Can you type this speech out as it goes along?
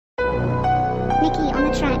Nikki on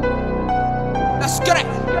the track. Let's get it.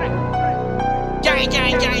 Gang,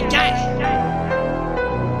 gang, gang, gang.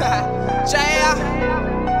 Yeah.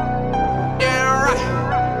 Yeah, right.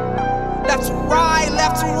 Left to right,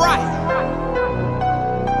 left to right.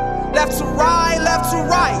 Left to right, left to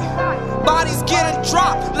right. Bodies getting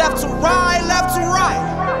dropped. Left to right, left to right.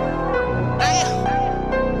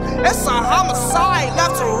 Damn. It's a homicide.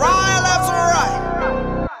 Left to right, left to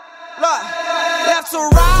right. Look. Left to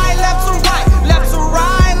right, left to right. Left to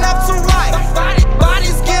right, left to right.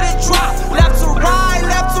 Bodies getting dropped. Left to right,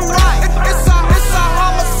 left to right. It's a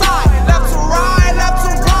homicide. Left to right, left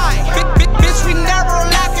to right. Bitch, we never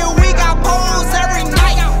lacking. We got poles every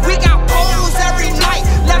night. We got poles every night.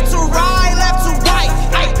 Left to right, left to right.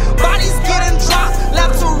 Ay, bodies getting dropped.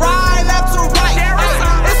 Left to right, left to right.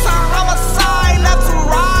 Ay, it's a homicide. Left to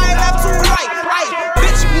right, left to right. Ay,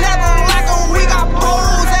 bitch, we never lacking. We got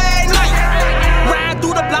poles every night. Ride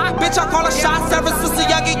through the block, bitch, I call a shot. Ever since a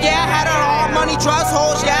youngin', yeah, I had it all. Money, drugs,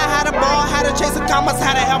 hoes, yeah, I had a ball. Had to chase the commas,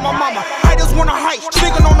 had to help my mama. Haters wanna hype,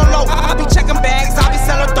 speaking on the low. I be checking bags, I be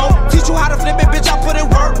selling dope. Teach you how to flip it, bitch, I put in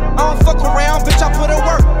work. I don't fuck around, bitch, I put in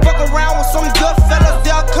work. Fuck around with some good fellas,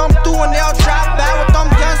 they'll come through and they'll drive back with them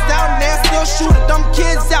guns down there, still shooting them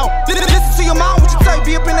kids out. Listen to your mom, what you tell you,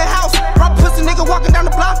 be up in the house. Rock pussy nigga walking down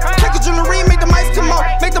the block. Take a jewelry, make the mice come off,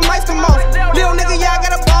 make the mice come off. Little nigga, yeah, I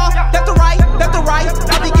got a ball. Left to right, left to right.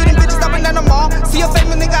 I be getting bitches up and down the mall. See a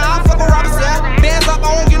famous nigga, I fuck a robbers, yeah. Bands up, I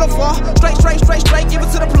won't get no fall. Straight, give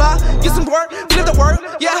it to the plug. Get some work, flip the work,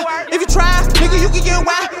 yeah. If you try, nigga, you can get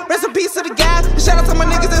whack. Rest in peace to the guys. Shout out to my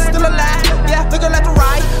niggas that's still alive. Yeah, looking left to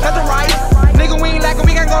right, left to right. Nigga, we ain't lacking,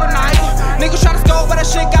 we can't go tonight. Niggas try to score, but that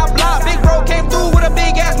shit got blocked. Big bro came through with a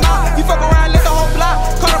big ass mouth. You fuck around, lit the whole block.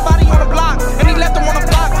 Caught a body on the block, and he left him on the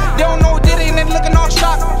block. They don't know what did it, and they looking all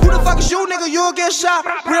shocked. Who the fuck is you, nigga? You'll get shot.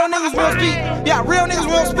 Real niggas won't speak. Yeah, real niggas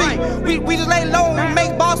won't speak. We just lay low and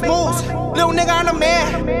make boss moves. Little nigga, I'm the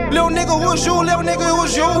man. Little nigga, who is you? Little nigga, who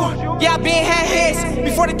is you? Yeah, I been had hits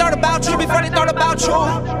before they thought about you. Before they thought about you.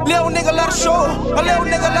 Little nigga, let us show. A little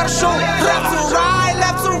nigga, let us show. Left to right,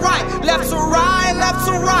 left to right. Left to right, left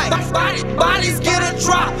to right. Bodies getting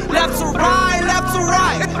dropped. Left to right, left to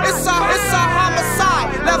right. It's a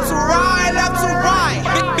homicide. Left to right, left to right.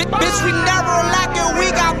 Bitch, we never lacking. We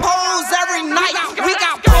got poles every night. We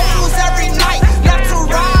got poles every night. Left to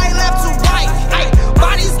right, left to right. Ay,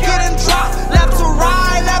 bodies getting dropped. Left to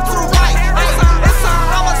right, left to right. Ay, it's a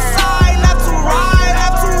homicide. Left to right,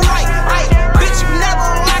 left to right. Ay, bitch, we never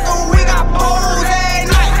lacking. We got poles every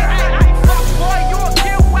night. Fuck boy, you'll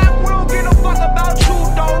get whacked. We don't give a fuck about you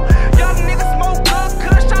though. Young niggas smoke good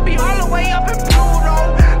kush. I be all the way up in Pluto.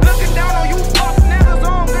 Looking down on you fuck niggas. I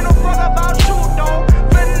don't give a fuck about you though.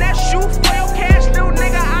 Finesse you for your cash, little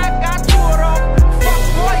nigga. I got two of them. Fuck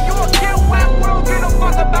boy, you'll get whacked. We don't give a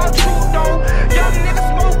fuck about you though. Young niggas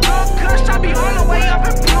smoke good kush. I be all the way up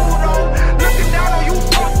in Pluto. Looking down on you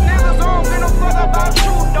fuck niggas. I don't give a fuck about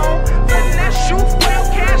you though. Finesse you for your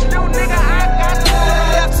cash, little nigga. I got two of them.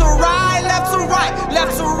 Left to right, left to right.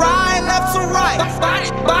 Left to right, left to right.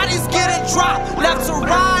 Bodies getting dropped. Left to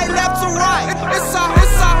right.